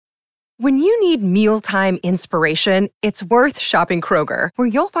When you need mealtime inspiration, it's worth shopping Kroger, where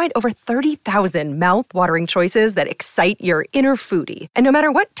you'll find over 30,000 mouth-watering choices that excite your inner foodie. And no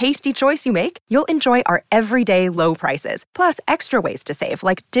matter what tasty choice you make, you'll enjoy our everyday low prices, plus extra ways to save,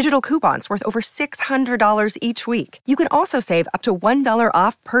 like digital coupons worth over $600 each week. You can also save up to $1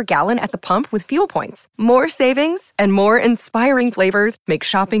 off per gallon at the pump with fuel points. More savings and more inspiring flavors make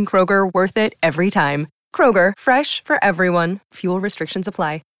shopping Kroger worth it every time. Kroger, fresh for everyone. Fuel restrictions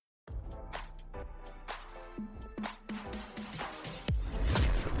apply.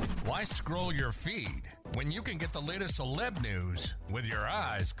 Why scroll your feed when you can get the latest celeb news with your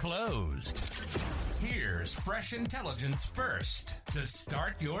eyes closed? Here's fresh intelligence first to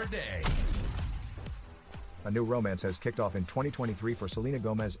start your day. A new romance has kicked off in 2023 for Selena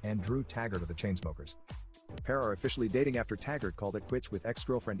Gomez and Taggart of the Chainsmokers. The pair are officially dating after Taggart called it quits with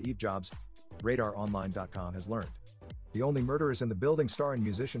ex-girlfriend Eve Jobs, RadarOnline.com has learned. The Only Murderers in the Building star and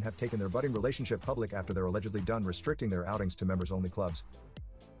musician have taken their budding relationship public after they're allegedly done restricting their outings to members-only clubs.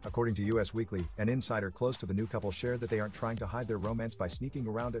 According to US Weekly, an insider close to the new couple shared that they aren't trying to hide their romance by sneaking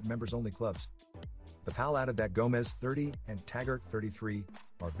around at members-only clubs. The pal added that Gomez, 30, and Taggart, 33,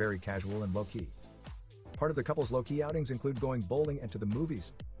 are very casual and low-key. Part of the couple's low-key outings include going bowling and to the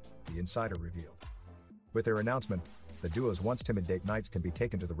movies, the insider revealed. With their announcement, the duo's once timid date nights can be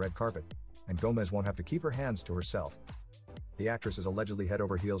taken to the red carpet, and Gomez won't have to keep her hands to herself. The actress is allegedly head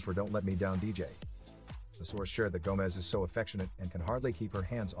over heels for Don't Let Me Down DJ. The source shared that Gomez is so affectionate and can hardly keep her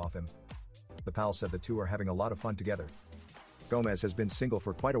hands off him. The pal said the two are having a lot of fun together. Gomez has been single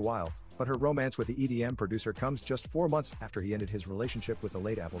for quite a while, but her romance with the EDM producer comes just 4 months after he ended his relationship with the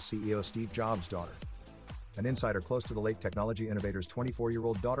late Apple CEO Steve Jobs' daughter. An insider close to the late technology innovator's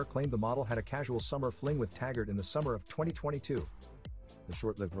 24-year-old daughter claimed the model had a casual summer fling with Taggart in the summer of 2022. The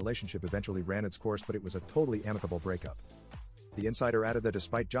short-lived relationship eventually ran its course, but it was a totally amicable breakup. The insider added that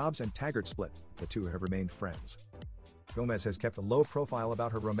despite Jobs and Taggart split, the two have remained friends. Gomez has kept a low profile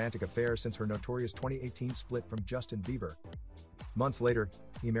about her romantic affair since her notorious 2018 split from Justin Bieber. Months later,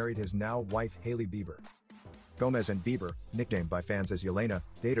 he married his now wife Hailey Bieber. Gomez and Bieber, nicknamed by fans as Selena,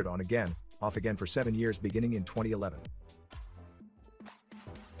 dated on again, off again for 7 years beginning in 2011.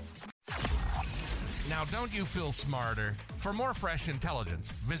 Now, don't you feel smarter? For more fresh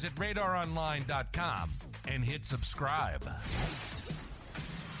intelligence, visit RadarOnline.com and hit subscribe.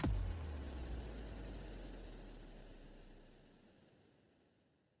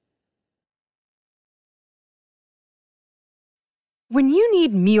 When you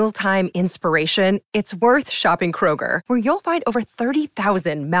need mealtime inspiration, it's worth shopping Kroger, where you'll find over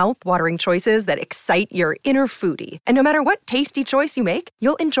 30,000 mouth-watering choices that excite your inner foodie. And no matter what tasty choice you make,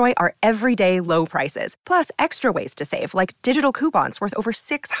 you'll enjoy our everyday low prices, plus extra ways to save, like digital coupons worth over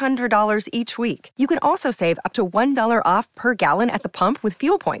 $600 each week. You can also save up to $1 off per gallon at the pump with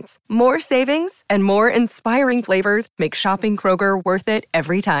fuel points. More savings and more inspiring flavors make shopping Kroger worth it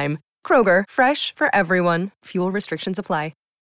every time. Kroger, fresh for everyone. Fuel restrictions apply.